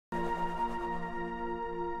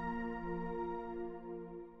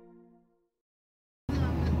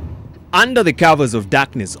Under the covers of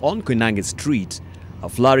darkness on KOINANGE street, a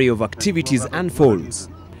flurry of activities unfolds.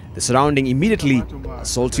 The surrounding immediately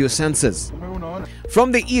assault your senses.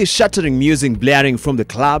 From the ear-shattering music blaring from the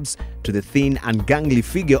clubs to the thin and gangly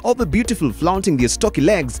figure of the beautiful flaunting their stocky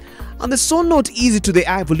legs and the so not easy to the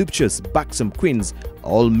eye voluptuous buxom queens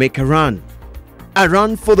all make a run. A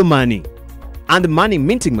run for the money. And the money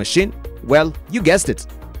minting machine, well, you guessed it.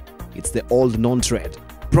 It's the old non-trade,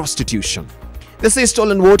 prostitution. They say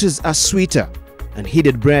stolen waters are sweeter and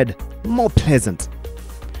heated bread more pleasant.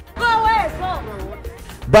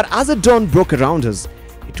 But as the dawn broke around us,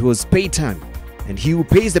 it was pay time, and he who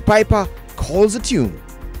pays the piper calls a tune.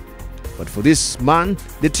 But for this man,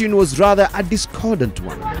 the tune was rather a discordant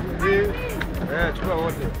one.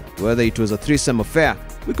 Whether it was a threesome affair,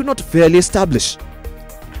 we could not fairly establish.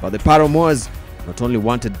 But the paramours not only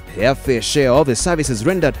wanted their fair share of the services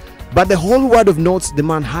rendered, but the whole word of notes the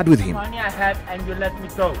man had with him. Money I have and you let me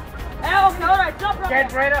go.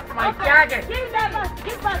 Get rid of my jacket.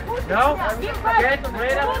 No, get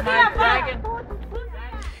rid of my jacket.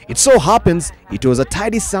 It so happens it was a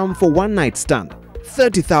tidy sum for one night stand,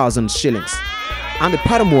 30,000 shillings. And the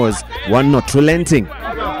paramours were not relenting.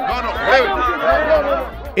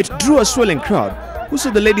 It drew a swelling crowd who saw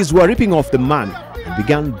the ladies were ripping off the man and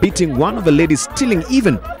began beating one of the ladies, stealing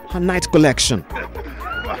even her night collection.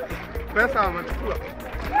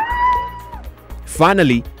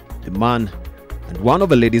 Finally, the man and one of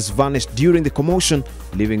the ladies vanished during the commotion,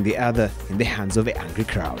 leaving the other in the hands of the angry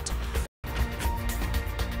crowd.